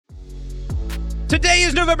Today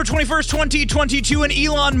is November 21st, 2022, and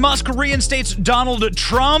Elon Musk reinstates Donald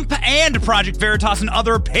Trump and Project Veritas and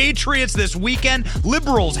other patriots this weekend.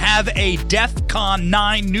 Liberals have a DEFCON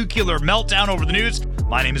 9 nuclear meltdown over the news.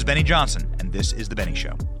 My name is Benny Johnson, and this is The Benny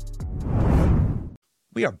Show.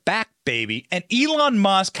 We are back, baby, and Elon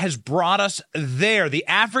Musk has brought us there. The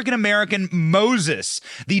African-American Moses,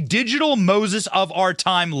 the digital Moses of our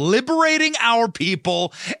time, liberating our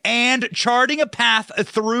people and charting a path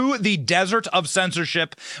through the desert of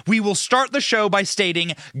censorship. We will start the show by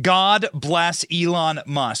stating, God bless Elon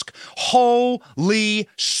Musk. Holy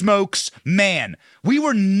smokes, man. We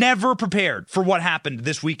were never prepared for what happened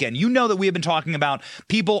this weekend. You know that we have been talking about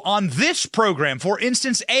people on this program. For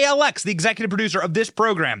instance, ALX, the executive producer of this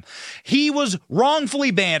program, he was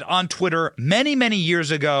wrongfully banned on Twitter many, many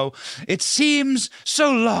years ago. It seems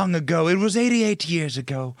so long ago. It was 88 years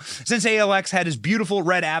ago. Since ALX had his beautiful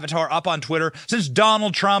red avatar up on Twitter, since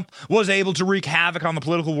Donald Trump was able to wreak havoc on the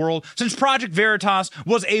political world, since Project Veritas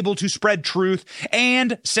was able to spread truth,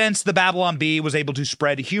 and since the Babylon Bee was able to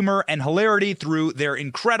spread humor and hilarity through their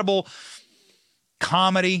incredible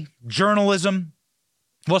comedy, journalism.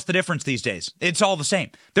 What's the difference these days? It's all the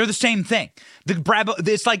same. They're the same thing.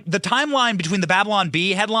 It's like the timeline between the Babylon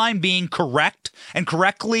Bee headline being correct and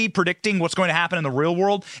correctly predicting what's going to happen in the real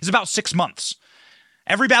world is about 6 months.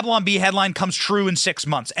 Every Babylon Bee headline comes true in 6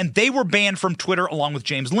 months, and they were banned from Twitter along with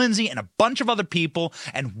James Lindsay and a bunch of other people.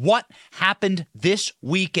 And what happened this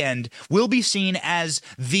weekend will be seen as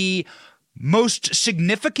the most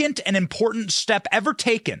significant and important step ever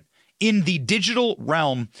taken in the digital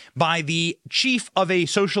realm by the chief of a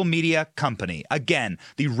social media company. Again,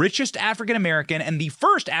 the richest African-American and the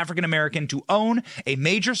first African-American to own a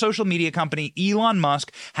major social media company, Elon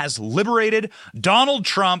Musk, has liberated Donald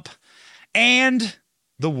Trump, and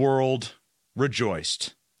the world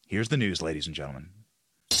rejoiced. Here's the news, ladies and gentlemen.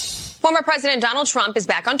 Former President Donald Trump is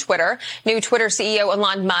back on Twitter. New Twitter CEO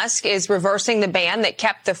Elon Musk is reversing the ban that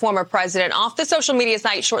kept the former president off the social media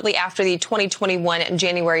site shortly after the 2021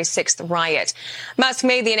 January 6th riot. Musk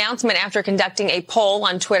made the announcement after conducting a poll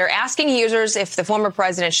on Twitter asking users if the former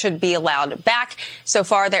president should be allowed back. So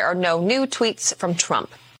far, there are no new tweets from Trump.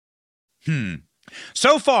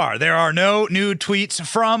 So far, there are no new tweets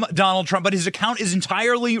from Donald Trump, but his account is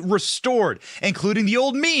entirely restored, including the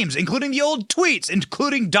old memes, including the old tweets,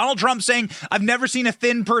 including Donald Trump saying, "I've never seen a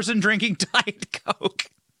thin person drinking Diet Coke,"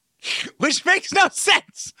 which makes no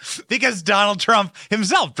sense because Donald Trump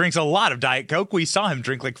himself drinks a lot of Diet Coke. We saw him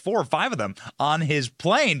drink like 4 or 5 of them on his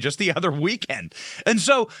plane just the other weekend. And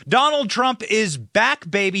so Donald Trump is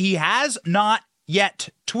back, baby. He has not yet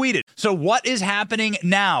tweeted. So what is happening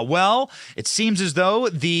now? Well, it seems as though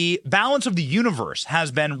the balance of the universe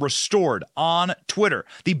has been restored on Twitter.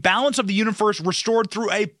 The balance of the universe restored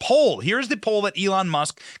through a poll. Here's the poll that Elon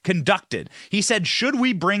Musk conducted. He said, should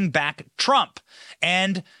we bring back Trump?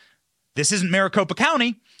 And this isn't Maricopa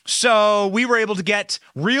County, so we were able to get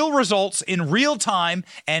real results in real time,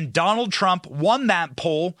 and Donald Trump won that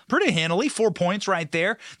poll pretty handily, 4 points right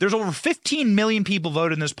there. There's over 15 million people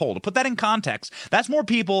voted in this poll. To put that in context, that's more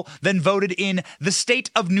people than voted in the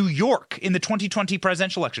state of New York in the 2020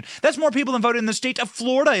 presidential election. That's more people than voted in the state of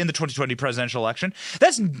Florida in the 2020 presidential election.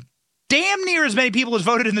 That's damn near as many people as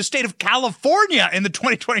voted in the state of California in the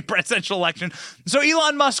 2020 presidential election. So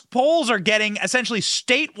Elon Musk polls are getting essentially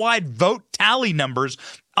statewide vote tally numbers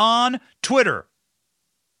on Twitter.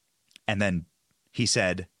 And then he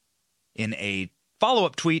said in a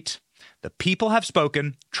follow-up tweet, "The people have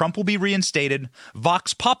spoken. Trump will be reinstated.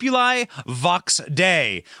 Vox populi, vox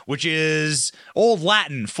dei," which is old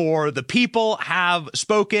Latin for "the people have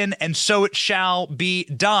spoken, and so it shall be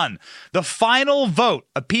done." The final vote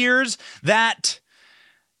appears that,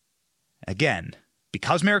 again,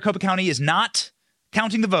 because Maricopa County is not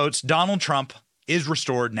counting the votes, Donald Trump is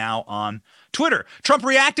restored now on Twitter. Trump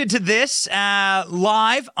reacted to this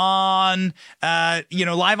live on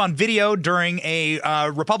video during a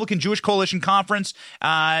Republican Jewish Coalition conference.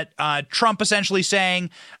 Trump essentially saying,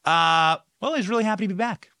 he's really happy to be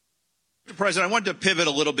back. Mr. President, I wanted to pivot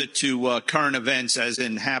a little bit to current events as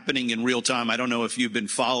in happening in real time. I don't know if you've been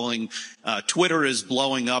following. Twitter is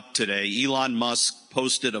blowing up today. Elon Musk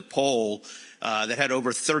posted a poll that had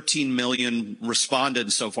over 13 million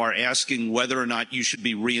respondents so far asking whether or not you should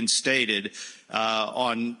be reinstated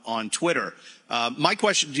on Twitter. My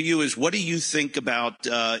question to you is, what do you think about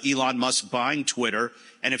Elon Musk buying Twitter?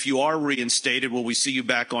 And if you are reinstated, will we see you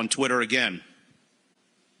back on Twitter again?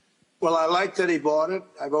 Well, I like that he bought it.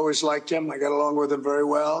 I've always liked him. I got along with him very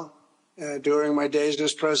well during my days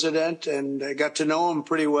as president, and I got to know him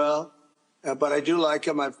pretty well. But I do like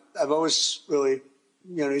him. I've always really,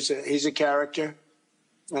 he's a character,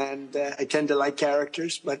 and I tend to like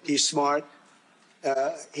characters, but he's smart.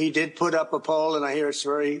 He did put up a poll, and I hear it's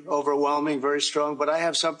very overwhelming, very strong. But I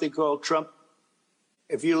have something called Trump.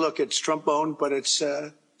 If you look, it's Trump-owned, but it's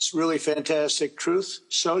really fantastic. Truth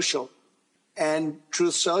Social, and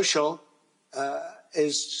Truth Social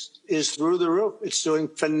is through the roof. It's doing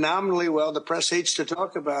phenomenally well. The press hates to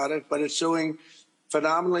talk about it, but it's doing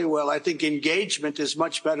phenomenally well. I think engagement is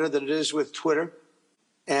much better than it is with Twitter.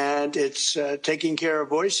 And it's taking care of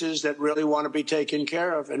voices that really want to be taken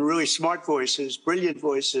care of, and really smart voices, brilliant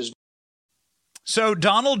voices. So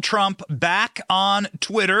Donald Trump back on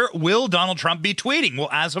Twitter. Will Donald Trump be tweeting? Well,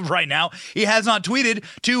 as of right now, he has not tweeted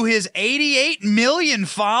to his 88 million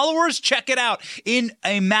followers. Check it out. In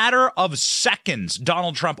a matter of seconds,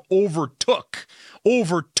 Donald Trump overtook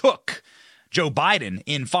Joe Biden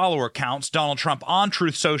in follower counts. Donald Trump on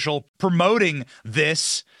Truth Social promoting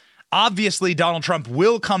this. Obviously, Donald Trump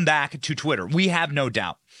will come back to Twitter. We have no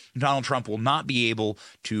doubt. Donald Trump will not be able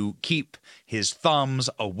to keep his thumbs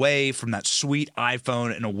away from that sweet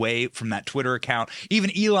iPhone and away from that Twitter account.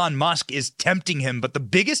 Even Elon Musk is tempting him, but the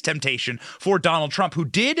biggest temptation for Donald Trump, who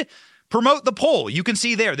did promote the poll. You can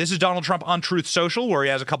see there. This is Donald Trump on Truth Social, where he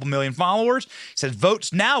has a couple million followers. He says,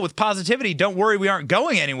 votes now with positivity. Don't worry, we aren't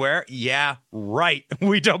going anywhere. Yeah, right.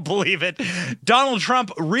 We don't believe it. Donald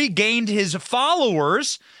Trump regained his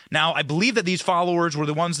followers. Now, I believe that these followers were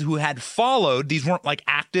the ones who had followed. These weren't like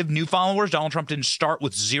active new followers. Donald Trump didn't start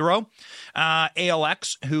with zero.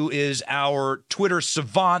 ALX, who is our Twitter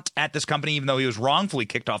savant at this company, even though he was wrongfully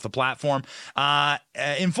kicked off the platform,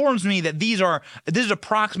 informs me that this is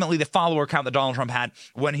approximately the follower count that Donald Trump had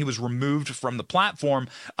when he was removed from the platform,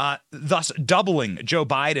 thus doubling Joe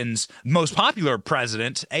Biden's most popular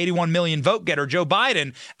president, 81 million vote getter Joe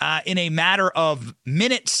Biden, in a matter of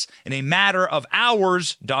minutes, in a matter of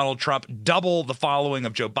hours. Donald Trump double the following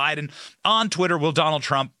of Joe Biden on Twitter. Will Donald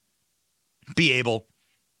Trump be able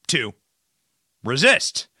to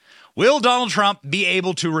resist? Will Donald Trump be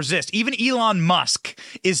able to resist? Even Elon Musk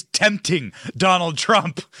is tempting Donald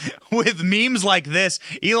Trump with memes like this.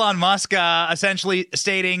 Elon Musk essentially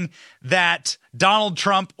stating that Donald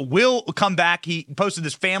Trump will come back. He posted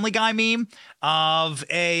this Family Guy meme of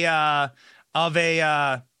a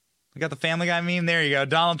we got the Family Guy meme. There you go.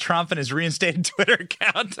 Donald Trump and his reinstated Twitter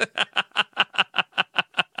account.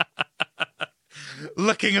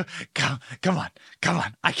 Looking, come on.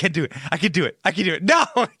 I can do it. No,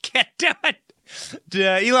 I can't do it.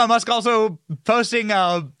 Elon Musk also posting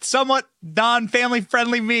a somewhat non-family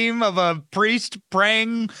friendly meme of a priest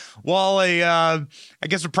praying while I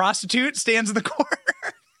guess a prostitute stands in the corner.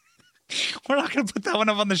 We're not going to put that one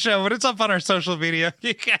up on the show, but it's up on our social media.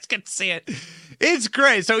 You guys can see it. It's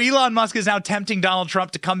great. So Elon Musk is now tempting Donald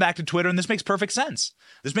Trump to come back to Twitter, and this makes perfect sense.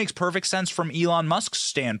 This makes perfect sense from Elon Musk's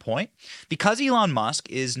standpoint. Because Elon Musk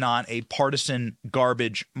is not a partisan,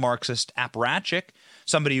 garbage, Marxist apparatchik,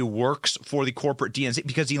 somebody who works for the corporate DNC,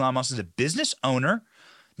 because Elon Musk is a business owner,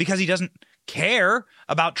 because he doesn't care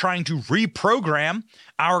about trying to reprogram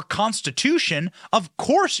our Constitution, of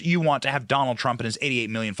course you want to have Donald Trump and his 88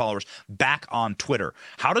 million followers back on Twitter.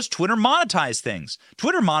 How does Twitter monetize things?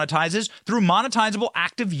 Twitter monetizes through monetizable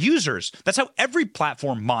active users. That's how every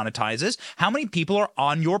platform monetizes. How many people are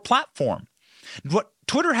on your platform? What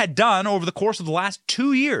Twitter had done over the course of the last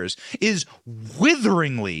 2 years is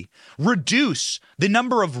witheringly reduce the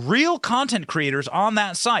number of real content creators on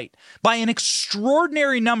that site by an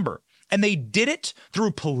extraordinary number. And they did it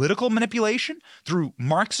through political manipulation, through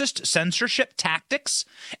Marxist censorship tactics,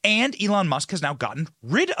 and Elon Musk has now gotten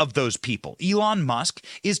rid of those people. Elon Musk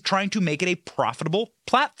is trying to make it a profitable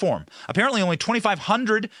platform. Apparently, only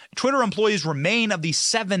 2,500 Twitter employees remain of the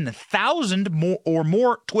 7,000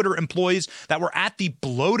 more Twitter employees that were at the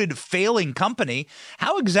bloated, failing company.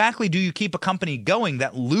 How exactly do you keep a company going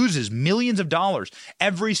that loses millions of dollars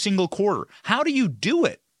every single quarter? How do you do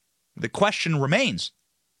it? The question remains.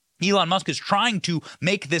 Elon Musk is trying to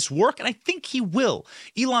make this work, and I think he will.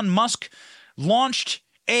 Elon Musk launched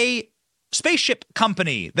a spaceship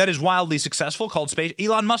company that is wildly successful called Space.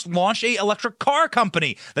 Elon Musk launched an electric car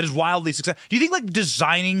company that is wildly successful. Do you think like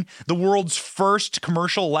designing the world's first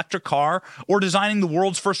commercial electric car or designing the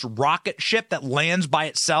world's first rocket ship that lands by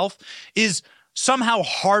itself is somehow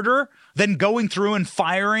harder than going through and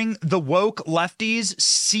firing the woke lefties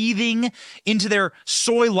seething into their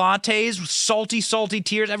soy lattes with salty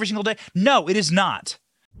tears every single day? No, it is not.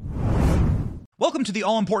 Welcome to the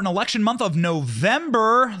all-important election month of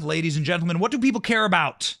November. Ladies and gentlemen, what do people care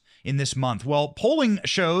about in this month? Well, polling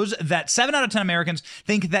shows that 7 out of 10 Americans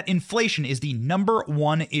think that inflation is the number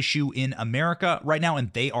one issue in America right now,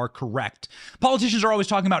 and they are correct. Politicians are always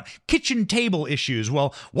talking about kitchen table issues.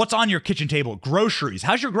 Well, what's on your kitchen table? Groceries.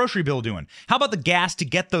 How's your grocery bill doing? How about the gas to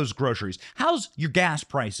get those groceries? How's your gas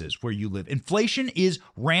prices where you live? Inflation is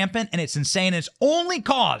rampant, and it's insane. It's only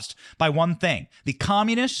caused by one thing: the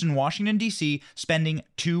communists in Washington, D.C. spending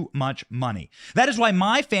too much money. That is why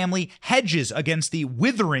my family hedges against the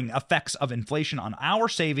withering effects of inflation on our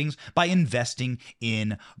savings by investing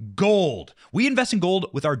in gold. We invest in gold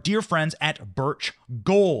with our dear friends at Birch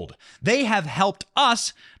Gold. They have helped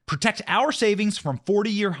us protect our savings from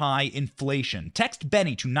 40-year high inflation. Text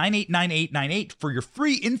Benny to 989898 for your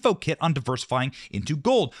free info kit on diversifying into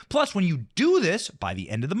gold. Plus, when you do this by the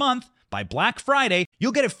end of the month, by Black Friday,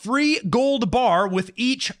 you'll get a free gold bar with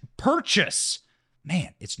each purchase.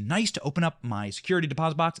 Man, it's nice to open up my security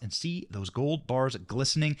deposit box and see those gold bars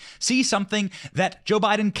glistening. See something that Joe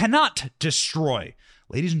Biden cannot destroy.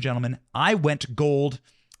 Ladies and gentlemen, I went gold,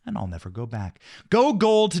 and I'll never go back. Go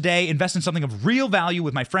gold today. Invest in something of real value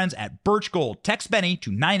with my friends at Birch Gold. Text Benny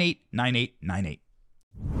to 989898.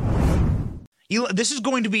 This is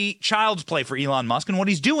going to be child's play for Elon Musk, and what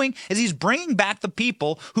he's doing is he's bringing back the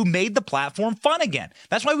people who made the platform fun again.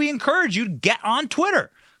 That's why we encourage you to get on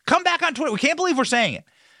Twitter. Come back on Twitter. We can't believe we're saying it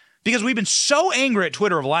because we've been so angry at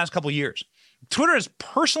Twitter over the last couple of years. Twitter has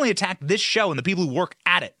personally attacked this show and the people who work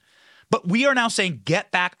at it. But we are now saying get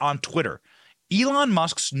back on Twitter. Elon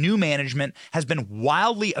Musk's new management has been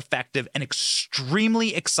wildly effective and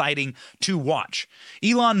extremely exciting to watch.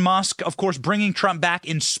 Elon Musk, of course, bringing Trump back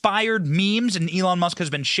inspired memes, and Elon Musk has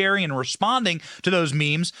been sharing and responding to those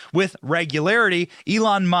memes with regularity.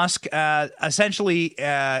 Elon Musk essentially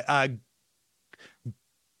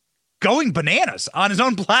going bananas on his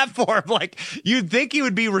own platform. Like, you'd think he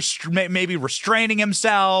would be maybe restraining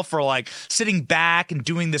himself or like sitting back and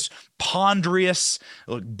doing this ponderous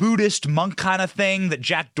Buddhist monk kind of thing that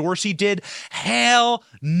Jack Dorsey did. Hell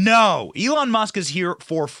no. Elon Musk is here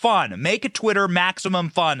for fun. Make a Twitter maximum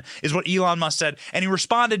fun is what Elon Musk said. And he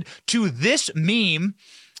responded to this meme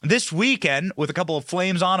this weekend with a couple of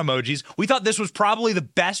flames on emojis. We thought this was probably the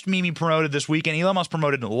best meme he promoted this weekend. Elon Musk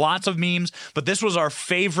promoted lots of memes, but this was our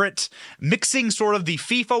favorite, mixing sort of the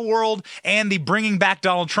FIFA world and the bringing back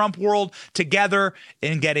Donald Trump world together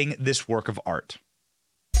in getting this work of art.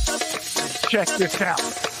 Check this out.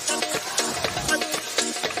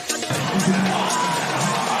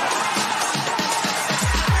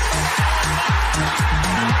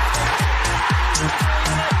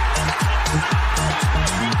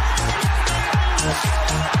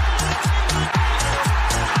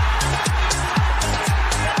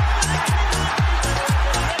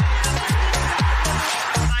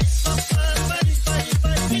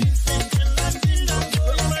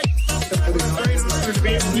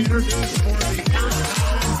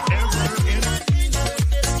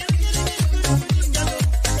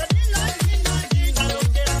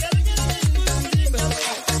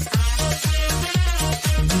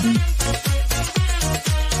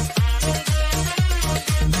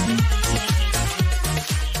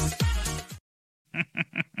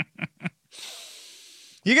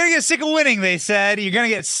 You're going to get sick of winning, they said. You're going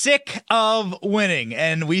to get sick of winning.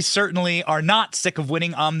 And we certainly are not sick of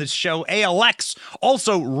winning on this show. ALX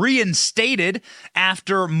also reinstated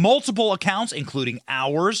after multiple accounts, including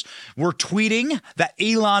ours, were tweeting that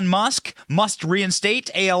Elon Musk must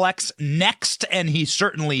reinstate ALX next. And he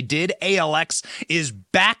certainly did. ALX is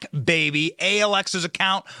back, baby. ALX's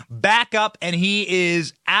account back up. And he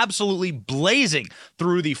is absolutely blazing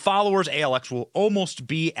through the followers. ALX will almost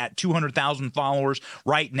be at 200,000 followers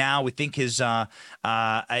right now. We think this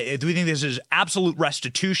is absolute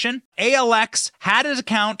restitution. ALX had his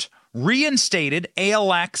account reinstated.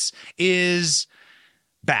 ALX is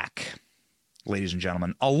back, ladies and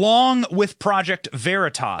gentlemen, along with Project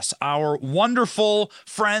Veritas. Our wonderful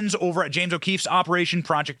friends over at James O'Keefe's operation,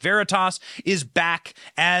 Project Veritas, is back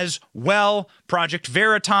as well. Project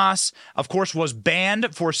Veritas, of course, was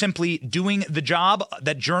banned for simply doing the job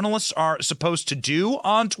that journalists are supposed to do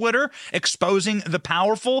on Twitter, exposing the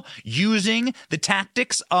powerful, using the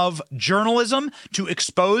tactics of journalism to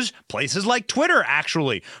expose places like Twitter,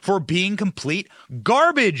 actually, for being complete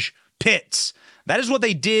garbage pits. That is what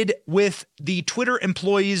they did with the Twitter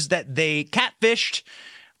employees that they catfished.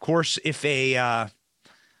 Of course, if you're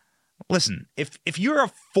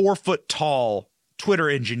a 4-foot tall Twitter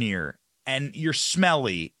engineer and you're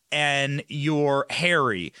smelly and you're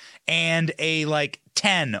hairy and a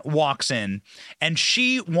 10 walks in and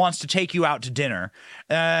she wants to take you out to dinner,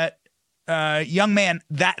 young man,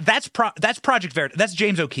 that's Project Veritas. That's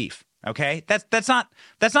James O'Keefe. Okay, that's not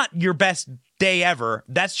your best day ever.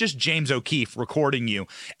 That's just James O'Keefe recording you.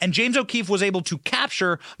 And James O'Keefe was able to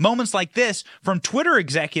capture moments like this from Twitter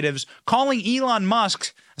executives calling Elon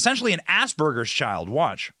Musk essentially an Asperger's child.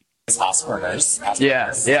 Watch. Asperger's.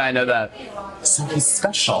 Yeah, I know that. So he's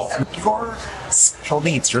special. You're special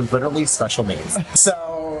needs. You're literally special needs.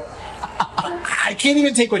 So I can't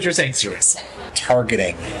even take what you're saying seriously.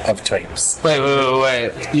 Targeting of tweets.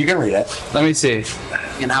 Wait. You can read it. Let me see.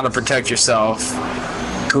 And how to protect yourself.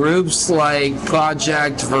 Groups like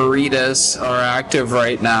Project Veritas are active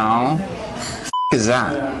right now. Is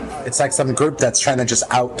that? It's like some group that's trying to just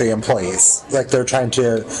out the employees. Like they're trying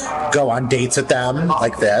to go on dates with them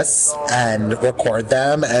like this and record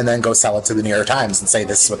them and then go sell it to the New York Times and say,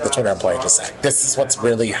 this is what the Twitter employee just said. This is what's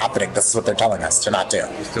really happening. This is what they're telling us to not do.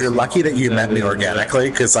 You're lucky that you met me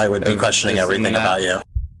organically because I would be questioning everything about you.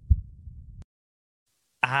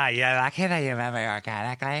 You're lucky that you met me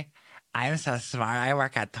organically. I'm so smart. I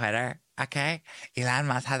work at Twitter. Okay? Elon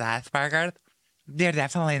Musk has Asperger's. They're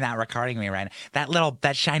definitely not recording me right now.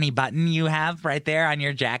 That shiny button you have right there on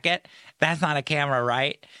your jacket, that's not a camera,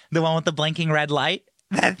 right? The one with the blinking red light?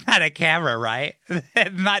 That's not a camera, right?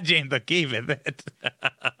 It's not James O'Keefe, is it?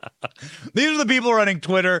 These are the people running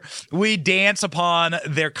Twitter. We dance upon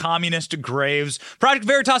their communist graves. Project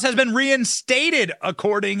Veritas has been reinstated,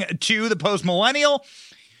 according to the Post-Millennial.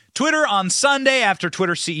 Twitter on Sunday, after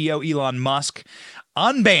Twitter CEO Elon Musk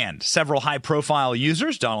unbanned several high-profile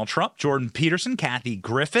users: Donald Trump, Jordan Peterson, Kathy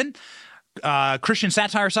Griffin, Christian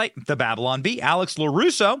satire site The Babylon Bee. Alex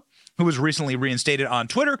LaRusso, who was recently reinstated on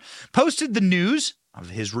Twitter, posted the news of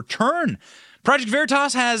his return. Project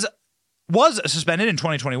Veritas was suspended in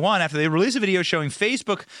 2021 after they released a video showing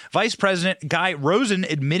Facebook Vice President Guy Rosen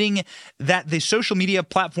admitting that the social media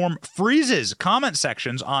platform freezes comment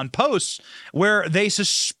sections on posts where they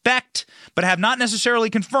suspect, but have not necessarily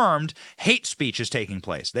confirmed, hate speech is taking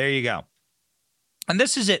place. There you go. And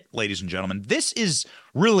this is it, ladies and gentlemen. This is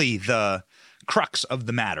really the crux of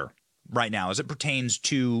the matter right now as it pertains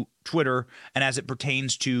to Twitter and as it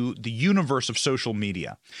pertains to the universe of social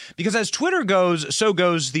media. Because as Twitter goes, so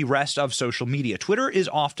goes the rest of social media. Twitter is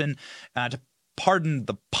often, to pardon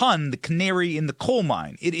the pun, the canary in the coal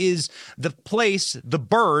mine. It is the place, the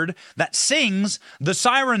bird, that sings the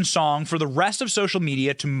siren song for the rest of social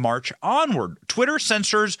media to march onward. Twitter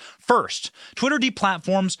censors first. Twitter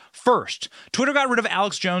deplatforms first. Twitter got rid of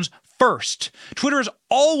Alex Jones first. Twitter is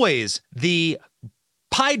always the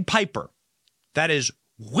Pied Piper that is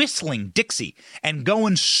whistling Dixie and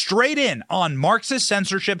going straight in on Marxist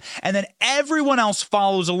censorship, and then everyone else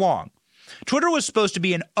follows along. Twitter was supposed to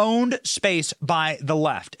be an owned space by the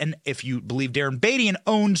left, and if you believe Darren Beatty, an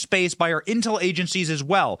owned space by our intel agencies as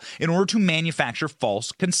well, in order to manufacture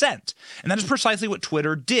false consent. And that is precisely what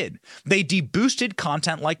Twitter did. They deboosted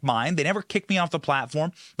content like mine. They never kicked me off the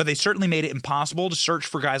platform, but they certainly made it impossible to search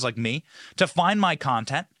for guys like me, to find my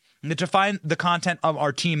content, to find the content of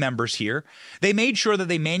our team members here. They made sure that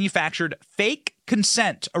they manufactured fake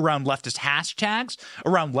consent around leftist hashtags,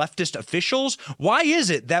 around leftist officials. Why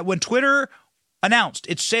is it that when Twitter announced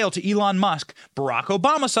its sale to Elon Musk, Barack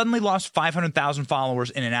Obama suddenly lost 500,000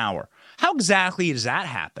 followers in an hour? How exactly does that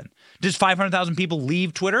happen? Does 500,000 people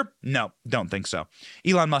leave Twitter? No, don't think so.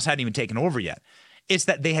 Elon Musk hadn't even taken over yet. It's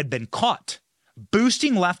that they had been caught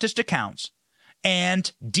boosting leftist accounts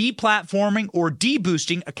and deplatforming or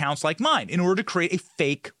deboosting accounts like mine in order to create a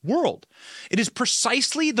fake world. It is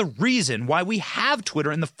precisely the reason why we have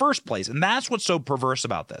Twitter in the first place, and that's what's so perverse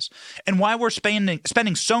about this. And why we're spending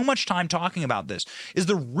so much time talking about this is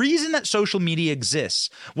the reason that social media exists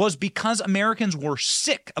was because Americans were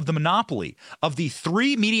sick of the monopoly of the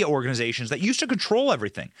three media organizations that used to control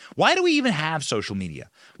everything. Why do we even have social media?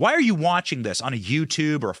 Why are you watching this on a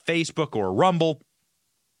YouTube or a Facebook or a Rumble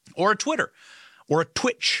or a Twitter or a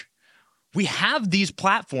Twitch? We have these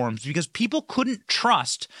platforms because people couldn't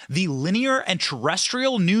trust the linear and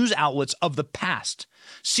terrestrial news outlets of the past.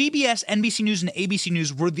 CBS, NBC News, and ABC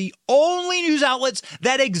News were the only news outlets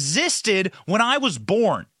that existed when I was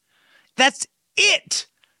born. That's it.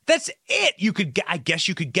 That's it. I guess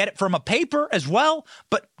you could get it from a paper as well,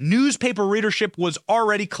 but newspaper readership was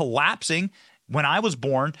already collapsing when I was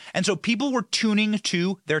born, and so people were tuning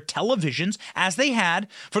to their televisions, as they had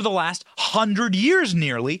for the last 100 years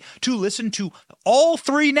nearly, to listen to all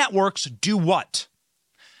three networks do what?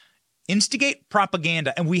 Instigate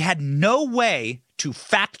propaganda, and we had no way to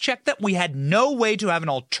fact check that. We had no way to have an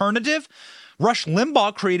alternative. Rush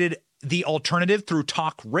Limbaugh created the alternative through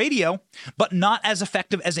talk radio, but not as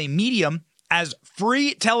effective as a medium as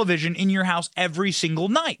free television in your house every single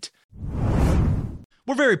night.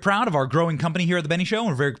 We're very proud of our growing company here at The Benny Show, and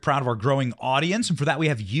we're very proud of our growing audience, and for that we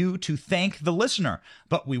have you to thank, the listener.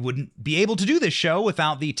 But we wouldn't be able to do this show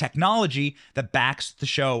without the technology that backs the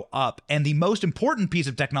show up. And the most important piece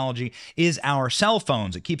of technology is our cell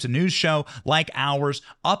phones. It keeps a news show like ours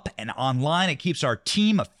up and online. It keeps our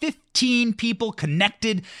team of 15 people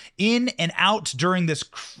connected in and out during this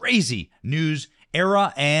crazy news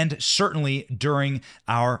era, and certainly during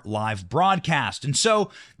our live broadcast. And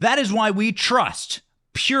so that is why we trust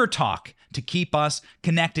Pure Talk to keep us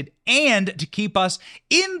connected and to keep us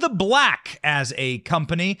in the black as a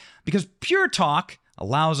company, because Pure Talk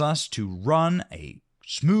allows us to run a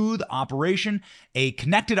smooth operation, a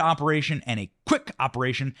connected operation, and a quick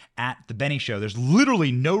operation at The Benny Show. There's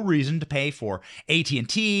literally no reason to pay for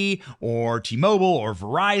AT&T or T-Mobile or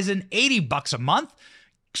Verizon. $80 a month.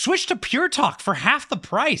 Switch to Pure Talk for half the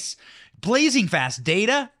price. Blazing fast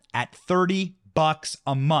data at $30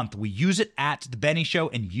 a month. We use it at The Benny Show,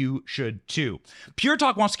 and you should too. Pure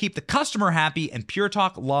Talk wants to keep the customer happy, and Pure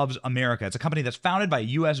Talk loves America. It's a company that's founded by a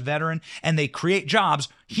U.S. veteran, and they create jobs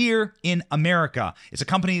here in America. It's a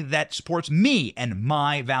company that supports me and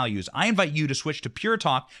my values. I invite you to switch to Pure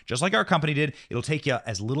Talk, just like our company did. It'll take you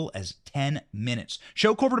as little as 10 minutes.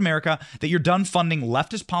 Show corporate America that you're done funding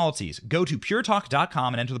leftist policies. Go to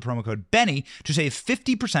puretalk.com and enter the promo code Benny to save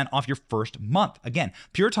 50% off your first month. Again,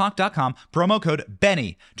 puretalk.com, promo code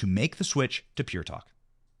Benny to make the switch to Pure Talk.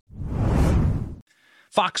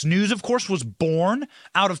 Fox News, of course, was born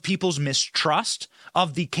out of people's mistrust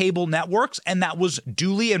of the cable networks, and that was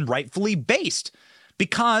duly and rightfully based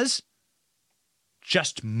because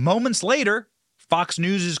just moments later, Fox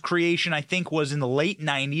News' creation, I think, was in the late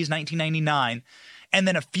 90s, 1999. And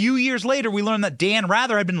then a few years later, we learned that Dan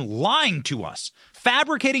Rather had been lying to us,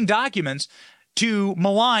 fabricating documents to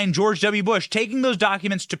malign George W. Bush, taking those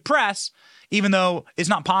documents to press, even though it's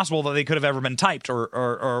not possible that they could have ever been typed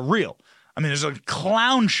or real. I mean, there's a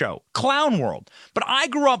clown show, clown world. But I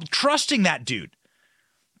grew up trusting that dude.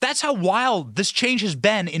 That's how wild this change has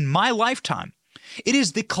been in my lifetime. It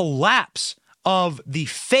is the collapse of the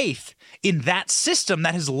faith in that system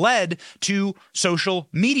that has led to social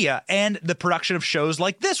media and the production of shows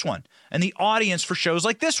like this one and the audience for shows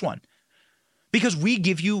like this one. Because we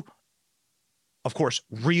give you, of course,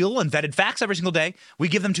 real and vetted facts every single day. We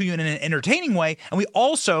give them to you in an entertaining way, and we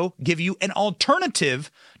also give you an alternative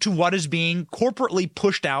to what is being corporately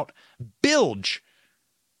pushed out bilge.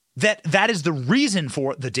 That is the reason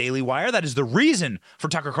for the Daily Wire. That is the reason for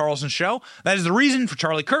Tucker Carlson's show. That is the reason for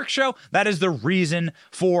Charlie Kirk's show. That is the reason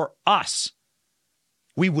for us.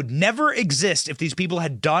 We would never exist if these people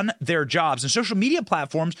had done their jobs. And social media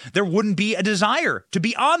platforms, there wouldn't be a desire to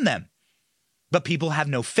be on them. But people have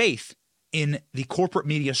no faith in the corporate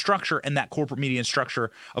media structure, and that corporate media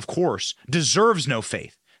structure, of course, deserves no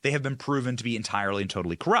faith. They have been proven to be entirely and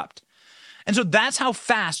totally corrupt. And so that's how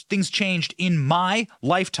fast things changed in my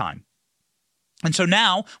lifetime. And so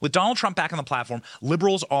now, with Donald Trump back on the platform,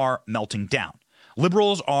 liberals are melting down.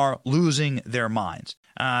 Liberals are losing their minds.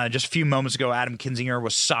 Just a few moments ago, Adam Kinzinger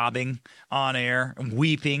was sobbing on air and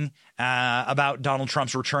weeping about Donald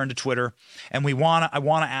Trump's return to Twitter. And I want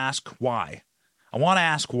to ask why. I want to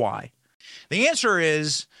ask why. The answer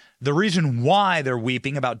is the reason why they're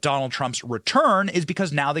weeping about Donald Trump's return is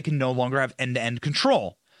because now they can no longer have end-to-end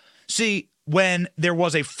control. See, when there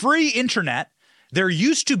was a free internet, there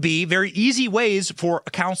used to be very easy ways for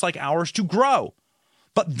accounts like ours to grow.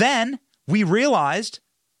 But then we realized,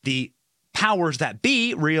 the powers that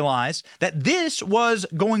be realized, that this was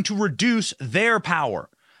going to reduce their power.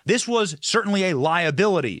 This was certainly a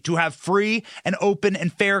liability to have free and open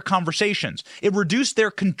and fair conversations. It reduced their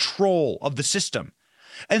control of the system.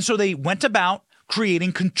 And so they went about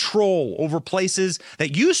creating control over places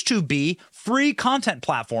that used to be free content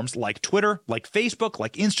platforms like Twitter, like Facebook,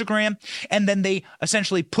 like Instagram. And then they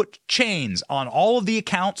essentially put chains on all of the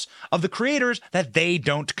accounts of the creators that they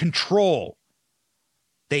don't control.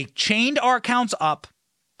 They chained our accounts up.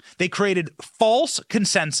 They created false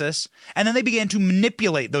consensus, and then they began to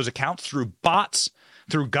manipulate those accounts through bots,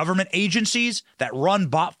 through government agencies that run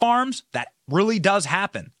bot farms. That really does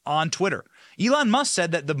happen on Twitter. Elon Musk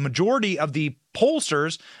said that the majority of the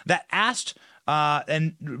pollsters that asked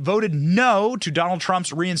and voted no to Donald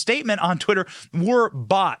Trump's reinstatement on Twitter were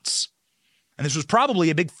bots. And this was probably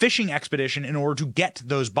a big fishing expedition in order to get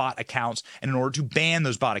those bot accounts and in order to ban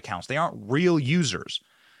those bot accounts. They aren't real users.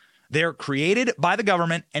 They're created by the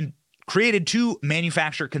government and created to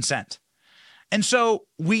manufacture consent. And so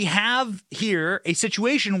we have here a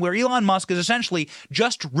situation where Elon Musk is essentially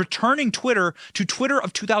just returning Twitter to Twitter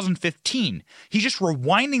of 2015. He's just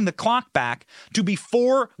rewinding the clock back to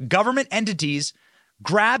before government entities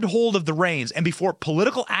grabbed hold of the reins and before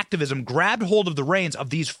political activism grabbed hold of the reins of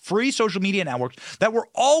these free social media networks that were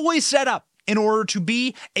always set up in order to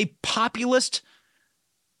be a populist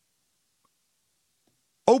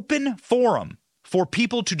open forum for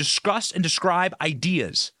people to discuss and describe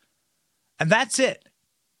ideas. And that's it.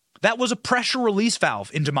 That was a pressure release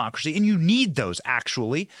valve in democracy, and you need those,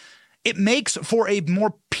 actually. It makes for a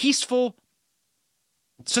more peaceful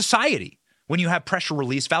society when you have pressure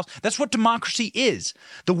release valves. That's what democracy is.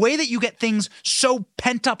 The way that you get things so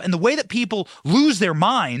pent up and the way that people lose their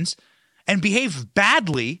minds and behave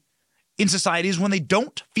badly in society is when they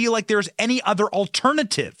don't feel like there's any other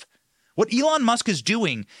alternative. What Elon Musk is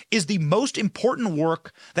doing is the most important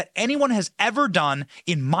work that anyone has ever done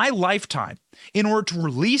in my lifetime in order to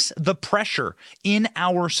release the pressure in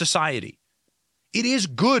our society. It is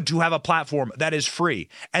good to have a platform that is free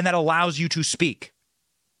and that allows you to speak.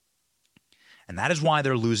 And that is why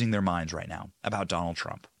they're losing their minds right now about Donald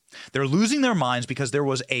Trump. They're losing their minds because there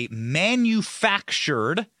was a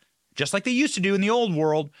manufactured, just like they used to do in the old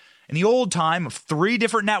world, in the old time of 3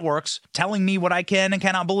 different networks telling me what I can and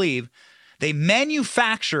cannot believe, they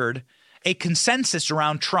manufactured a consensus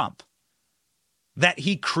around Trump that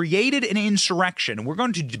he created an insurrection. And we're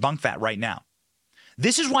going to debunk that right now.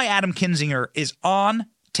 This is why Adam Kinzinger is on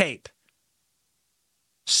tape,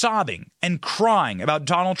 sobbing and crying about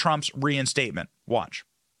Donald Trump's reinstatement. Watch.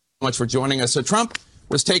 Much for joining us. So Trump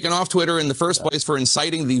was taken off Twitter in the first place for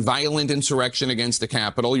inciting the violent insurrection against the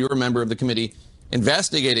Capitol. You're a member of the committee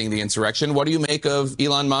investigating the insurrection. What do you make of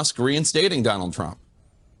Elon Musk reinstating Donald Trump?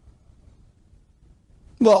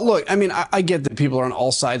 Well, look, I mean, I get that people are on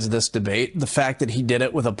all sides of this debate. The fact that he did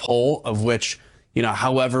it with a poll of which,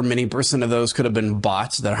 however many % of those could have been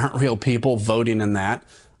bots that aren't real people voting in that.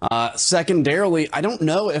 Secondarily, I don't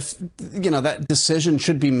know if, that decision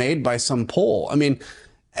should be made by some poll. I mean,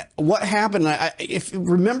 what happened, if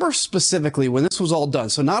remember specifically when this was all done,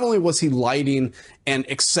 so not only was he lighting and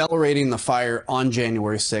accelerating the fire on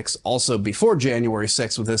January 6th, also before January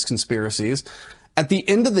 6th with his conspiracies, at the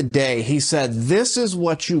end of the day, he said, this is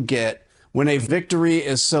what you get when a victory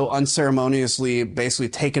is so unceremoniously basically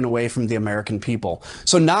taken away from the American people.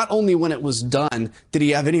 So not only when it was done did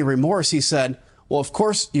he have any remorse, he said, well, of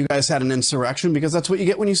course you guys had an insurrection because that's what you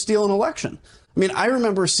get when you steal an election. I mean, I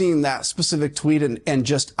remember seeing that specific tweet and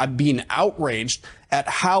just being outraged at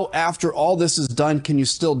how after all this is done, can you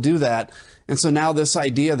still do that? And so now this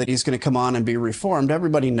idea that he's going to come on and be reformed,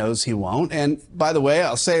 everybody knows he won't. And by the way,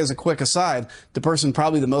 I'll say as a quick aside, the person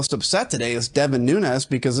probably the most upset today is Devin Nunes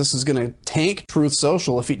because this is going to tank Truth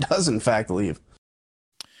Social if he does in fact leave.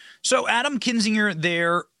 So Adam Kinzinger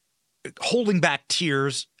there holding back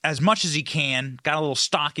tears as much as he can, got a little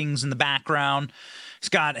stockings in the background. He's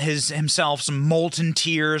got himself some molten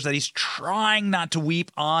tears that he's trying not to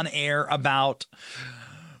weep on air about.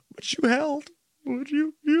 But you held. What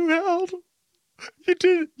you held. You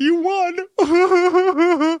did. You won.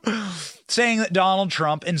 Saying that Donald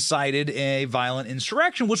Trump incited a violent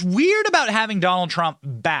insurrection. What's weird about having Donald Trump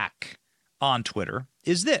back on Twitter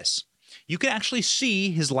is this. You can actually see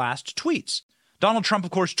his last tweets. Donald Trump, of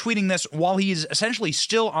course, tweeting this while he's essentially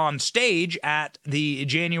still on stage at the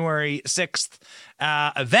January 6th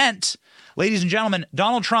event. Ladies and gentlemen,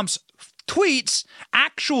 Donald Trump's tweets,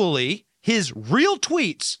 actually, his real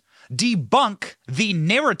tweets, debunk the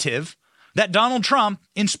narrative that Donald Trump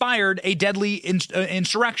inspired a deadly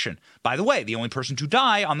insurrection. By the way, the only person to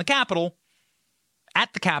die on the Capitol,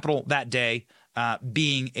 at the Capitol that day,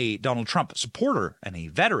 being a Donald Trump supporter and a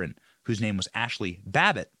veteran whose name was Ashley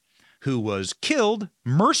Babbitt, who was killed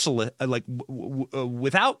merciless,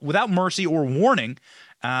 without mercy or warning,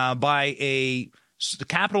 by the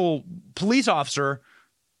Capitol police officer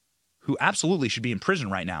who absolutely should be in prison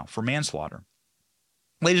right now for manslaughter.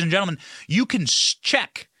 Ladies and gentlemen, you can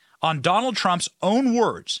check on Donald Trump's own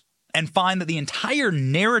words and find that the entire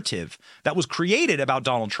narrative that was created about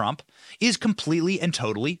Donald Trump is completely and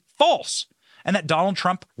totally false. And that Donald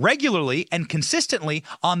Trump regularly and consistently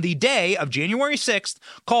on the day of January 6th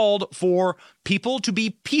called for people to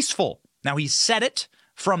be peaceful. Now, he said it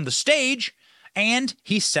from the stage and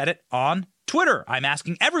he said it on Twitter. I'm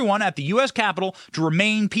asking everyone at the U.S. Capitol to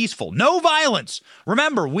remain peaceful. No violence.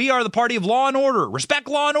 Remember, we are the party of law and order. Respect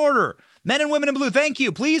law and order. Men and women in blue, thank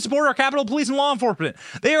you. Please support our Capitol Police and law enforcement.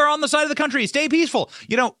 They are on the side of the country. Stay peaceful.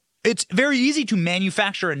 It's very easy to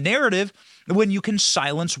manufacture a narrative when you can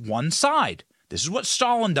silence one side. This is what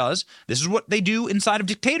Stalin does. This is what they do inside of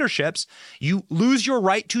dictatorships. You lose your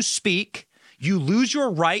right to speak. You lose your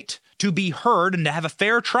right to be heard and to have a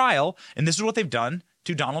fair trial. And this is what they've done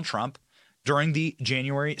to Donald Trump during the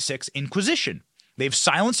January 6th Inquisition. They've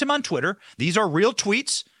silenced him on Twitter. These are real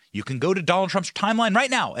tweets. You can go to Donald Trump's timeline right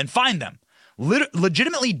now and find them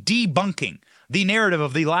legitimately debunking the narrative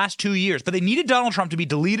of the last 2 years. But they needed Donald Trump to be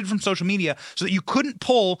deleted from social media so that you couldn't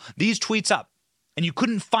pull these tweets up and you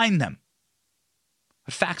couldn't find them.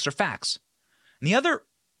 But facts are facts. And the other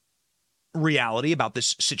reality about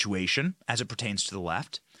this situation as it pertains to the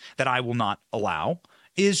left that I will not allow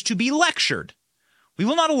is to be lectured. We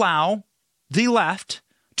will not allow the left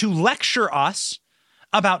to lecture us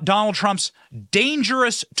about Donald Trump's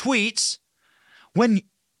dangerous tweets when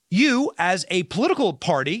you, as a political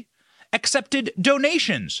party, accepted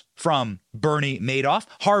donations from Bernie Madoff,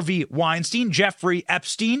 Harvey Weinstein, Jeffrey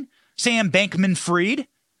Epstein, Sam Bankman-Fried.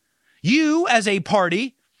 You, as a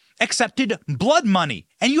party, accepted blood money,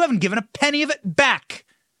 and you haven't given a penny of it back.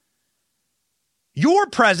 Your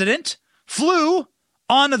president flew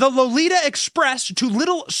on the Lolita Express to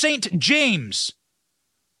Little St. James,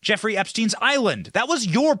 Jeffrey Epstein's island. That was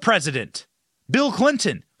your president, Bill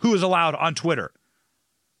Clinton, who was allowed on Twitter.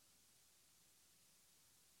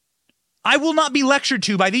 I will not be lectured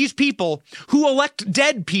to by these people who elect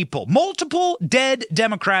dead people. Multiple dead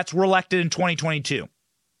Democrats were elected in 2022.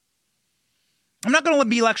 I'm not going to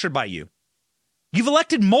be lectured by you. You've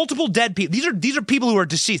elected multiple dead people. These are people who are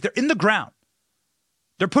deceased. They're in the ground.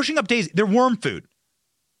 They're pushing up daisies. They're worm food.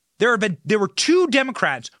 There were 2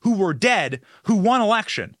 Democrats who were dead who won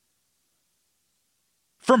election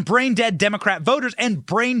from brain dead Democrat voters, and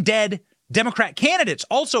brain dead Democrat candidates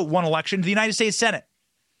also won election to the United States Senate.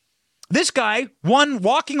 This guy won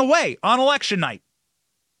walking away on election night.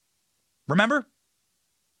 Remember?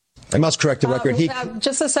 I must correct the record.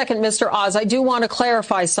 Just a second, Mr. Oz. I do want to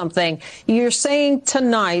clarify something. You're saying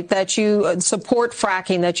tonight that you support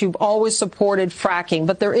fracking, that you've always supported fracking.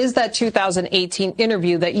 But there is that 2018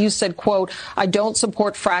 interview that you said, quote, I don't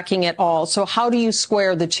support fracking at all. So how do you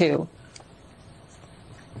square the two?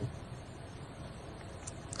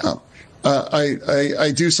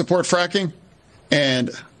 I do support fracking,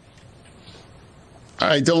 and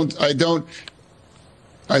I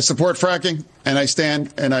support fracking, and I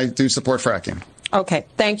stand and I do support fracking. Okay.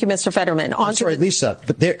 Thank you, Mr. Fetterman. I'm sorry, Lisa,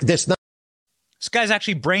 but there's not. This guy's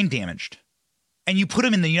actually brain damaged, and you put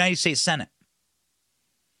him in the United States Senate.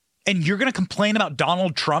 And you're going to complain about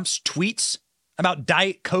Donald Trump's tweets about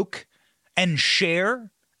Diet Coke and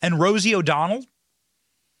Cher and Rosie O'Donnell?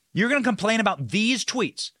 You're going to complain about these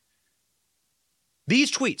tweets.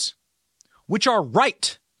 These tweets, which are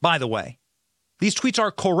right, by the way. These tweets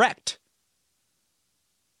are correct.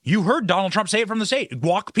 You heard Donald Trump say it from the stage.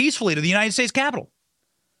 Walk peacefully to the United States Capitol.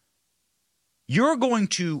 You're going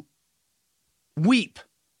to weep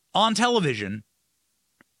on television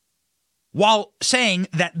while saying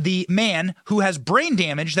that the man who has brain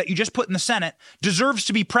damage that you just put in the Senate deserves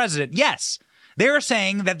to be president. Yes, they're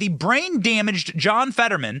saying that the brain damaged John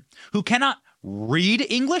Fetterman, who cannot read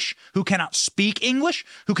English, who cannot speak English,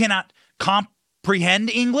 who cannot comprehend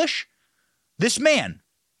English, this man,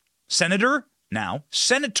 Senator,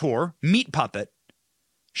 meat puppet,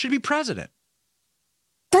 should be president.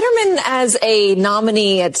 Fetterman as a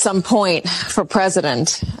nominee at some point for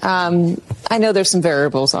president. I know there's some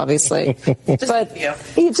variables, obviously, but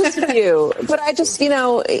just a few. But I just,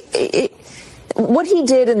 what he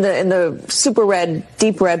did in the super red,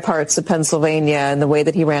 deep red parts of Pennsylvania, and the way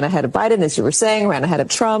that he ran ahead of Biden, as you were saying, ran ahead of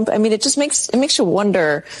Trump. I mean, it just makes you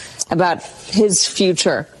wonder about his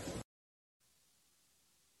future.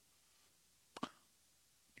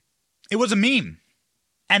 It was a meme,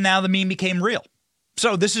 and now the meme became real.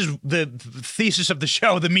 So this is the thesis of the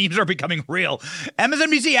show. The memes are becoming real.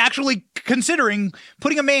 MSNBC actually considering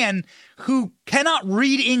putting a man who cannot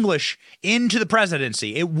read English into the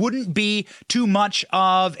presidency. It wouldn't be too much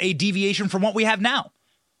of a deviation from what we have now.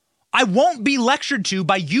 I won't be lectured to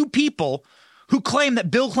by you people who claim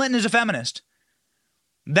that Bill Clinton is a feminist,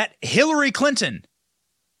 that Hillary Clinton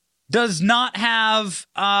does not have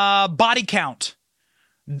a body count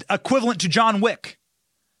equivalent to John Wick.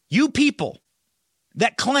 You people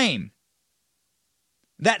that claim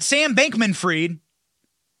that Sam Bankman-Fried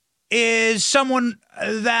is someone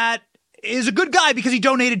that is a good guy because he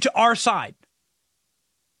donated to our side.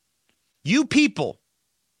 You people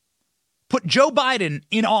put Joe Biden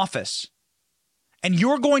in office, and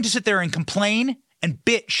you're going to sit there and complain and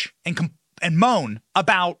bitch and moan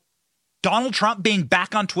about Donald Trump being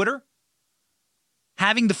back on Twitter,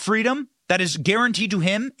 having the freedom that is guaranteed to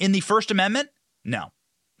him in the First Amendment? No,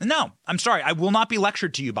 I'm sorry. I will not be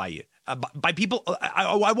lectured to you by you, by people.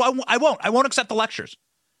 I won't accept the lectures.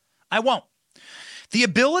 I won't. The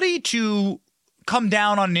ability to come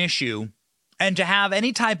down on an issue and to have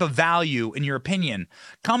any type of value in your opinion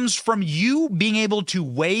comes from you being able to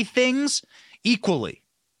weigh things equally,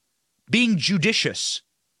 being judicious,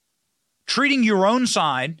 treating your own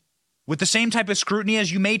side with the same type of scrutiny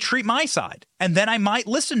as you may treat my side. And then I might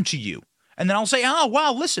listen to you. And then I'll say, oh,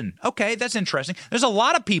 wow, listen. Okay, that's interesting. There's a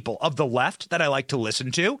lot of people of the left that I like to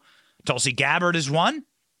listen to. Tulsi Gabbard is one.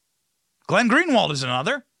 Glenn Greenwald is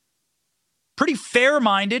another. Pretty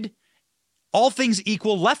fair-minded, all things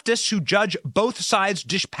equal leftists who judge both sides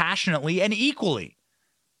dispassionately and equally.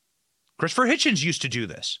 Christopher Hitchens used to do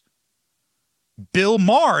this. Bill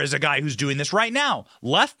Maher is a guy who's doing this right now.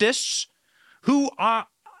 Leftists who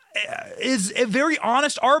is a very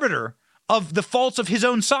honest arbiter of the faults of his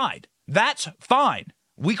own side. That's fine.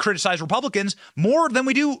 We criticize Republicans more than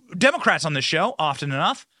we do Democrats on this show, often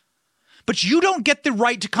enough. But you don't get the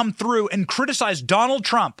right to come through and criticize Donald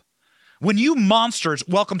Trump when you monsters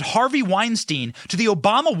welcomed Harvey Weinstein to the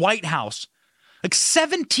Obama White House like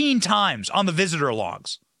 17 times on the visitor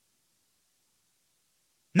logs.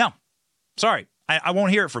 No, sorry, I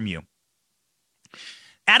won't hear it from you.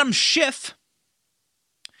 Adam Schiff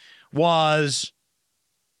was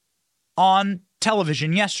on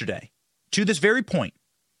television yesterday to this very point,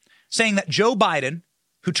 saying that Joe Biden,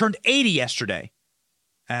 who turned 80 yesterday,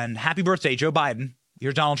 and happy birthday, Joe Biden.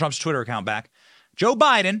 Here's Donald Trump's Twitter account back. Joe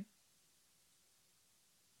Biden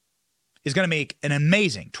is going to make an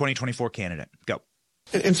amazing 2024 candidate. Go.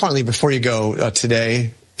 And finally, before you go,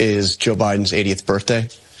 today is Joe Biden's 80th birthday.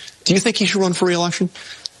 Do you think he should run for re-election?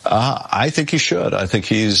 I think he should. I think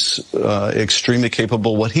he's extremely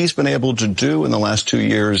capable. What he's been able to do in the last 2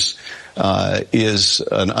 years is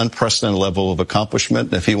an unprecedented level of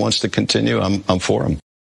accomplishment. If he wants to continue, I'm for him.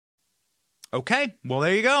 Okay, well,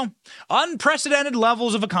 there you go. Unprecedented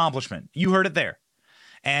levels of accomplishment. You heard it there.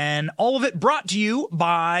 And all of it brought to you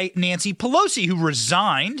by Nancy Pelosi, who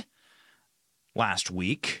resigned last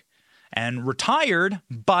week and retired.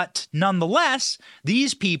 But nonetheless,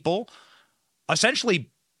 these people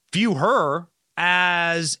essentially view her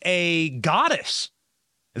as a goddess.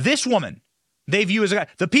 This woman, they view as a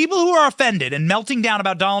goddess. The people who are offended and melting down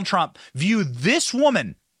about Donald Trump view this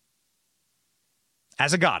woman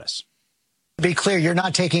as a goddess. Be clear, you're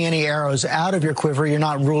not taking any arrows out of your quiver. You're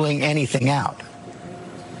not ruling anything out.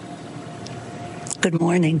 Good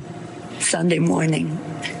morning. Sunday morning.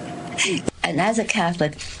 And as a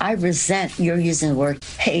Catholic, I resent your using the word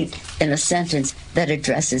hate in a sentence that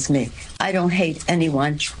addresses me. I don't hate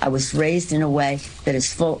anyone. I was raised in a way that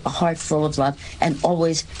is a heart full of love, and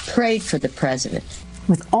always prayed for the president.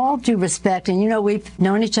 With all due respect, and you know we've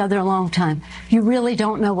known each other a long time, you really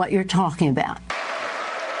don't know what you're talking about.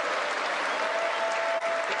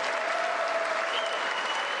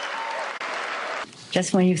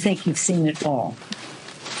 Just when you think you've seen it all,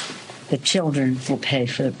 the children will pay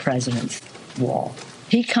for the president's wall.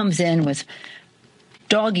 He comes in with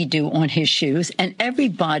doggy-doo on his shoes, and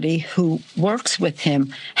everybody who works with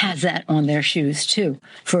him has that on their shoes, too,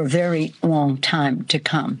 for a very long time to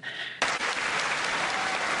come.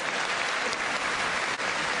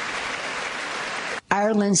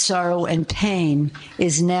 Ireland's sorrow and pain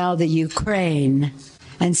is now the Ukraine,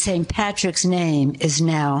 and St. Patrick's name is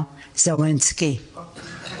now Zelensky.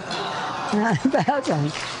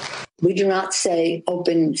 We do not say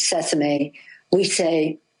open sesame. We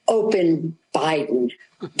say open Biden.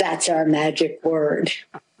 That's our magic word.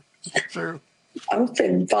 True.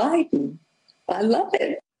 Open Biden. I love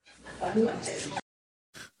it. I love it.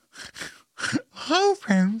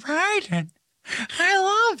 Open Biden.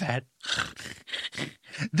 I love it.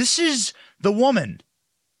 This is the woman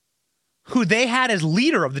who they had as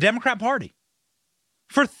leader of the Democrat Party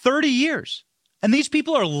for 30 years. And these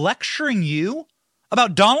people are lecturing you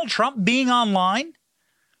about Donald Trump being online?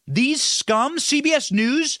 These scum, CBS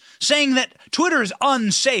News, saying that Twitter is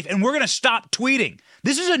unsafe and we're going to stop tweeting.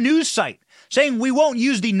 This is a news site saying we won't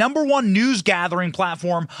use the #1 news gathering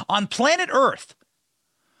platform on planet Earth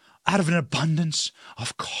out of an abundance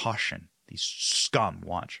of caution. These scum,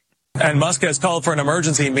 watch. And Musk has called for an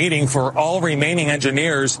emergency meeting for all remaining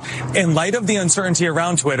engineers. In light of the uncertainty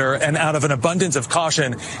around Twitter and out of an abundance of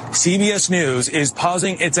caution, CBS News is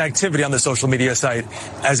pausing its activity on the social media site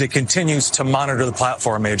as it continues to monitor the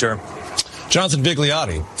platform, Major. Jonathan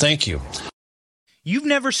Vigliotti, thank you. You've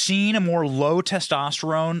never seen a more low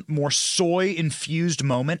testosterone, more soy-infused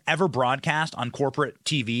moment ever broadcast on corporate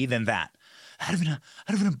TV than that. Out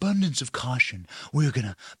of an abundance of caution, we're going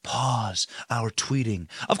to pause our tweeting.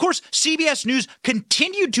 Of course, CBS News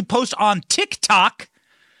continued to post on TikTok,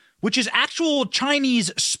 which is actual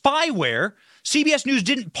Chinese spyware. CBS News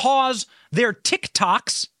didn't pause their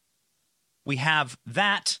TikToks. We have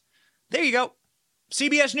that. There you go.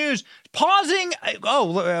 CBS News pausing.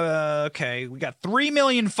 Okay. We got 3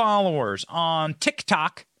 million followers on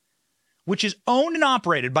TikTok, which is owned and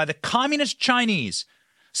operated by the communist Chinese.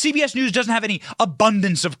 CBS News doesn't have any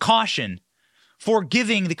abundance of caution for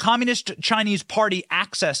giving the Communist Chinese Party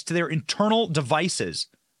access to their internal devices.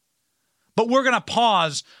 But we're going to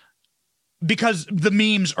pause because the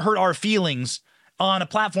memes hurt our feelings on a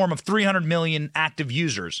platform of 300 million active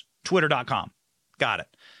users, twitter.com. Got it.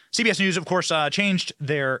 CBS News, of course, changed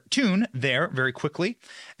their tune there very quickly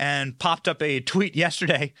and popped up a tweet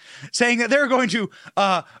yesterday saying that they're going to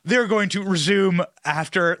resume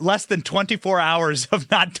after less than 24 hours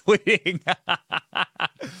of not tweeting.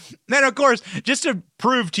 Then, of course, just to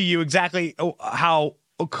prove to you exactly how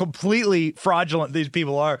completely fraudulent these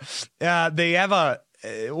people are, they have a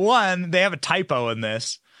typo in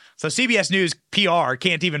this. So CBS News PR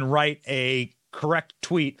can't even write a correct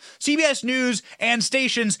tweet. CBS News and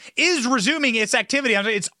stations is resuming its activity.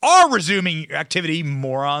 It's our resuming activity,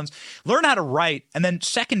 morons. Learn how to write. And then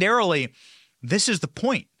secondarily, this is the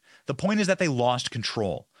point. The point is that they lost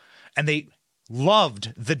control. And they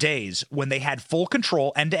loved the days when they had full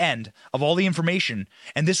control end to end of all the information.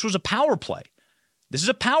 And this was a power play. This is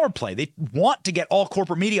a power play. They want to get all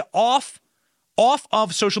corporate media off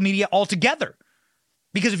of social media altogether.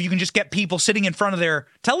 Because if you can just get people sitting in front of their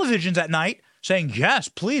televisions at night saying, yes,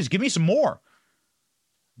 please, give me some more.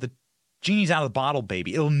 The genie's out of the bottle,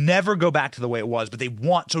 baby. It'll never go back to the way it was, but they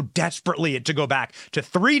want so desperately it to go back to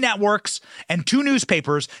 3 networks and 2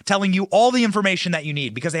 newspapers telling you all the information that you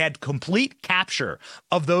need because they had complete capture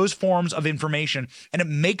of those forms of information. And it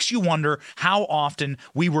makes you wonder how often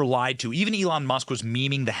we were lied to. Even Elon Musk was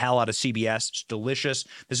memeing the hell out of CBS. It's delicious.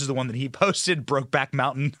 This is the one that he posted, Brokeback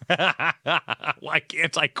Mountain. Why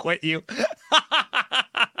can't I quit you?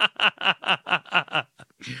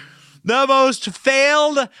 The most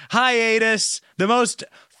failed hiatus, the most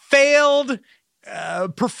failed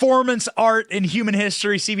performance art in human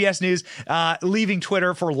history. CBS News leaving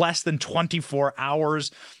Twitter for less than 24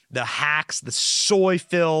 hours. The hacks, the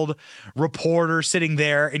soy-filled reporter sitting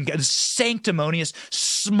there in a sanctimonious,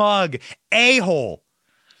 smug a-hole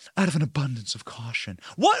out of an abundance of caution.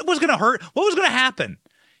 What was going to hurt? What was going to happen?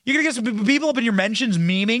 You're going to get some people up in your mentions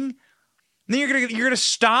memeing? Then you're gonna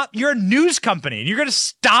stop. You're a news company, and you're gonna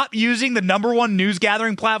stop using the #1 news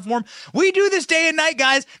gathering platform. We do this day and night,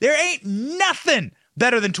 guys. There ain't nothing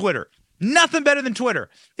better than Twitter. Nothing better than Twitter.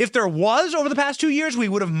 If there was over the past 2 years, we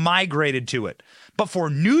would have migrated to it. But for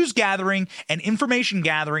news gathering and information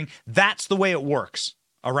gathering, that's the way it works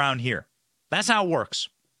around here. That's how it works.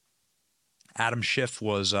 Adam Schiff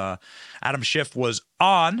was on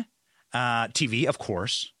TV, of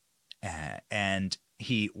course, and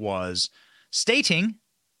he was stating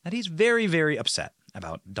that he's very, very upset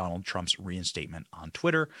about Donald Trump's reinstatement on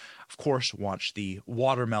Twitter. Of course, watch the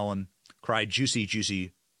watermelon cry, juicy,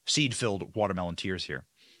 juicy, seed-filled watermelon tears here.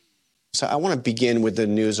 So I want to begin with the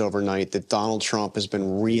news overnight that Donald Trump has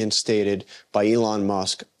been reinstated by Elon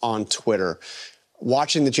Musk on Twitter.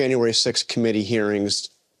 Watching the January 6th committee hearings,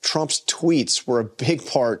 Trump's tweets were a big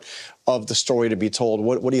part of the story to be told.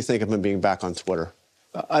 What do you think of him being back on Twitter?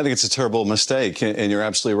 I think it's a terrible mistake, and you're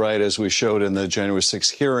absolutely right. As we showed in the January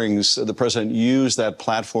 6th hearings, the president used that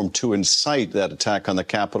platform to incite that attack on the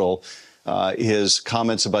Capitol. His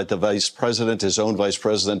comments about the vice president, his own vice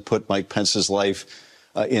president, put Mike Pence's life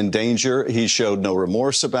in danger. He showed no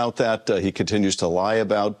remorse about that. He continues to lie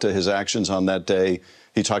about his actions on that day.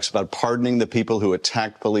 He talks about pardoning the people who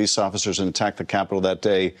attacked police officers and attacked the Capitol that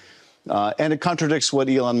day. And it contradicts what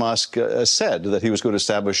Elon Musk said, that he was going to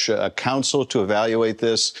establish a council to evaluate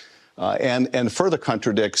this, and further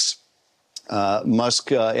contradicts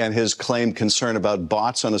Musk and his claimed concern about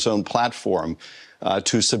bots on his own platform,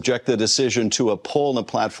 to subject the decision to a poll on a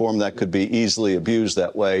platform that could be easily abused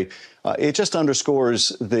that way. It just underscores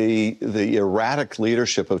the erratic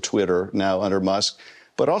leadership of Twitter now under Musk,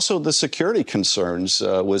 but also the security concerns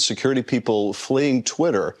with security people fleeing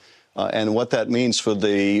Twitter. And what that means for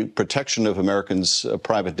the protection of Americans'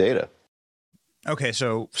 private data. Okay,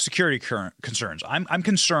 so security concerns. I'm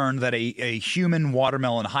concerned that a human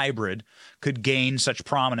watermelon hybrid could gain such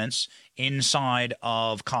prominence inside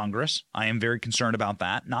of Congress. I am very concerned about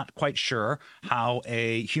that. Not quite sure how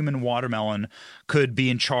a human watermelon could be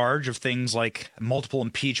in charge of things like multiple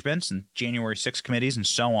impeachments and January 6th committees and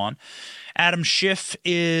so on. Adam Schiff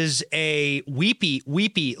is a weepy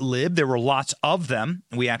lib. There were lots of them.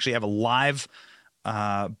 We actually have a live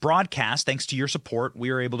broadcast. Thanks to your support,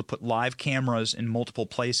 we were able to put live cameras in multiple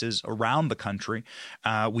places around the country.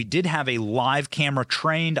 We did have a live camera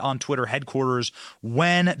trained on Twitter headquarters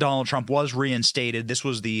when Donald Trump was reinstated. This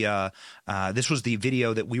was the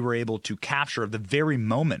video that we were able to capture of the very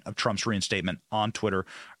moment of Trump's reinstatement on Twitter.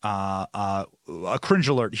 A cringe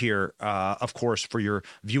alert here, of course, for your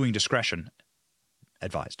viewing discretion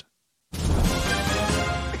advised.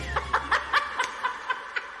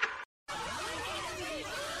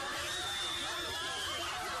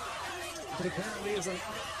 apparently is an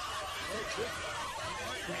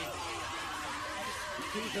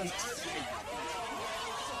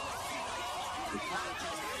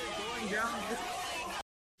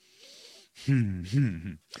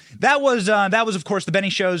That was, of course, the Benny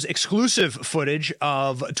Show's exclusive footage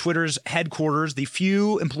of Twitter's headquarters, the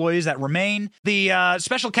few employees that remain. The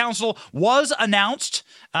special counsel was announced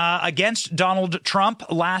against Donald Trump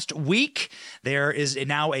last week. There is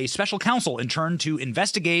now a special counsel in turn to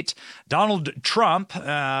investigate Donald Trump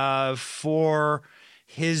for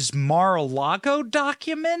his Mar-a-Lago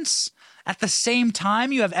documents. At the same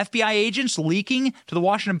time, you have FBI agents leaking to the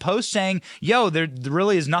Washington Post saying, yo, there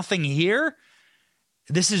really is nothing here.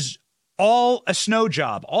 This is all a snow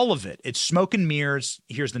job, all of it. It's smoke and mirrors.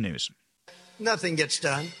 Here's the news. Nothing gets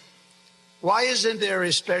done. Why isn't there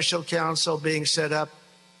a special counsel being set up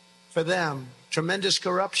for them? Tremendous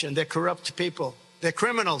corruption. They're corrupt people. They're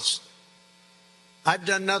criminals. I've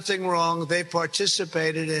done nothing wrong. They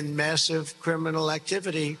participated in massive criminal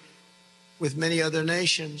activity with many other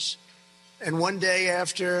nations. And one day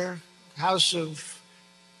after House of,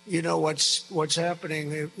 you know what's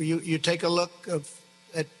happening, you take a look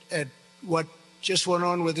at what just went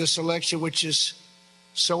on with this election, which is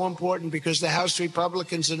so important because the House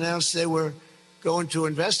Republicans announced they were going to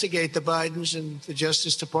investigate the Bidens, and the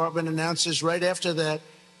Justice Department announces right after that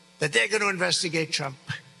they're going to investigate Trump.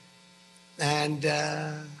 And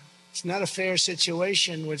it's not a fair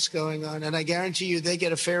situation what's going on. And I guarantee you they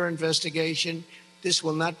get a fair investigation. This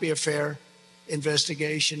will not be a fair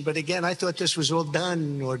investigation. But again, I thought this was all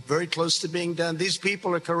done or very close to being done. These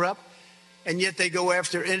people are corrupt, and yet they go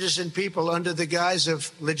after innocent people under the guise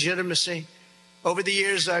of legitimacy. Over the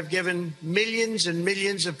years, I've given millions and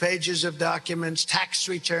millions of pages of documents, tax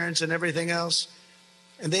returns, and everything else,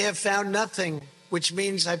 and they have found nothing, which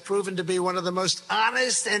means I've proven to be one of the most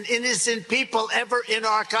honest and innocent people ever in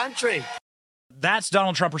our country. That's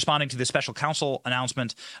Donald Trump responding to the special counsel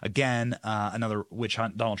announcement. Again, another witch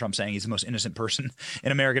hunt. Donald Trump saying he's the most innocent person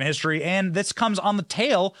in American history. And this comes on the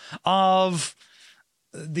tail of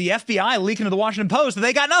the FBI leaking to the Washington Post that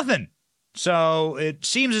they got nothing. So it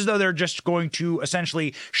seems as though they're just going to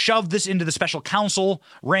essentially shove this into the special counsel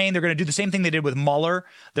reign. They're going to do the same thing they did with Mueller.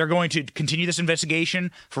 They're going to continue this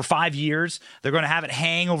investigation for 5 years. They're going to have it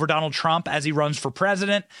hang over Donald Trump as he runs for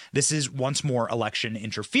president. This is once more election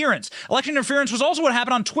interference. Election interference was also what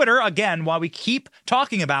happened on Twitter. Again, why we keep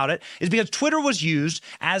talking about it is because Twitter was used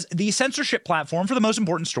as the censorship platform for the most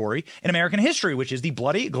important story in American history, which is the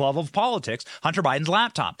bloody glove of politics, Hunter Biden's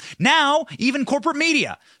laptop. Now, even corporate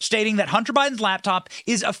media stating that Hunter Biden's laptop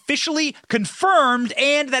is officially confirmed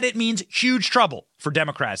and that it means huge trouble for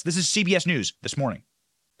Democrats. This is CBS News this morning.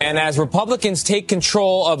 And as Republicans take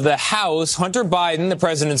control of the House, Hunter Biden, the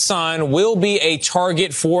president's son, will be a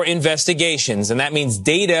target for investigations. And that means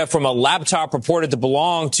data from a laptop reported to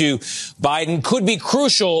belong to Biden could be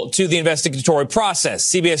crucial to the investigatory process.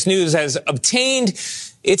 CBS News has obtained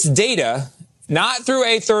its data not through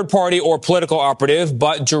a third party or political operative,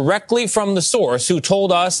 but directly from the source who told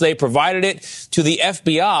us they provided it to the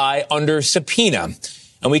FBI under subpoena.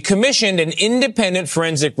 And we commissioned an independent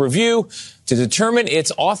forensic review to determine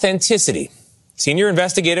its authenticity. Senior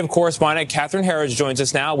investigative correspondent Catherine Harris joins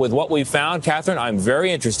us now with what we found. Catherine, I'm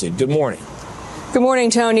very interested. Good morning. Good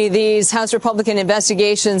morning, Tony. These House Republican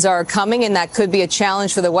investigations are coming, and that could be a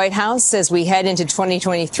challenge for the White House as we head into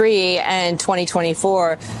 2023 and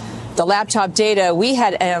 2024. The laptop data we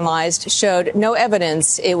had analyzed showed no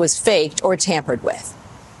evidence it was faked or tampered with.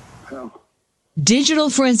 Digital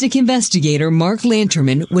forensic investigator Mark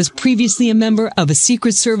Lanterman was previously a member of a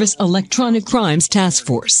Secret Service electronic crimes task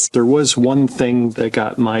force. There was one thing that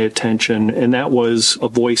got my attention, and that was a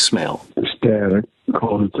voicemail. It's Dad. I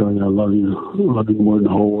called to tell you I love you. I love you more than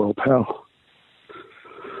the whole world, pal.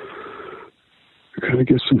 Can I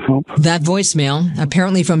get some help? That voicemail,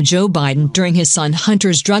 apparently from Joe Biden during his son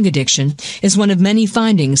Hunter's drug addiction, is one of many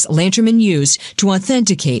findings Lanterman used to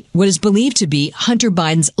authenticate what is believed to be Hunter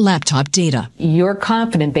Biden's laptop data. You're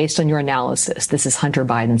confident, based on your analysis, this is Hunter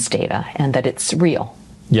Biden's data and that it's real?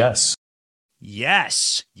 Yes.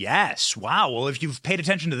 Yes. Wow. Well, if you've paid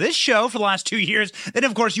attention to this show for the last 2 years, then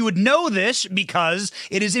of course you would know this because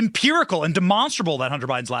it is empirical and demonstrable that Hunter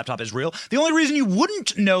Biden's laptop is real. The only reason you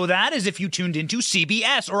wouldn't know that is if you tuned into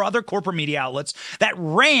CBS or other corporate media outlets that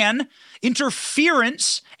ran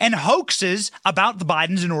interference and hoaxes about the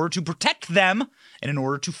Bidens in order to protect them and in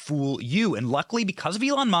order to fool you. And luckily, because of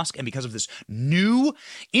Elon Musk and because of this new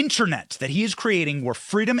internet that he is creating where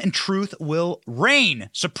freedom and truth will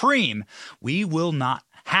reign supreme, we will not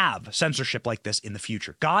have censorship like this in the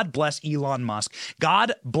future. God bless Elon Musk.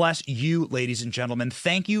 God bless you, ladies and gentlemen.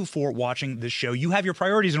 Thank you for watching this show. You have your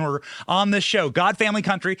priorities in order on this show. God, family,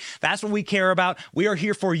 country. That's what we care about. We are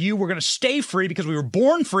here for you. We're going to stay free because we were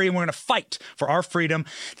born free, and we're going to fight for our freedom.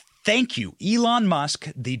 Thank you, Elon Musk,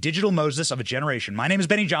 the digital Moses of a generation. My name is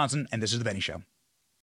Benny Johnson, and this is The Benny Show.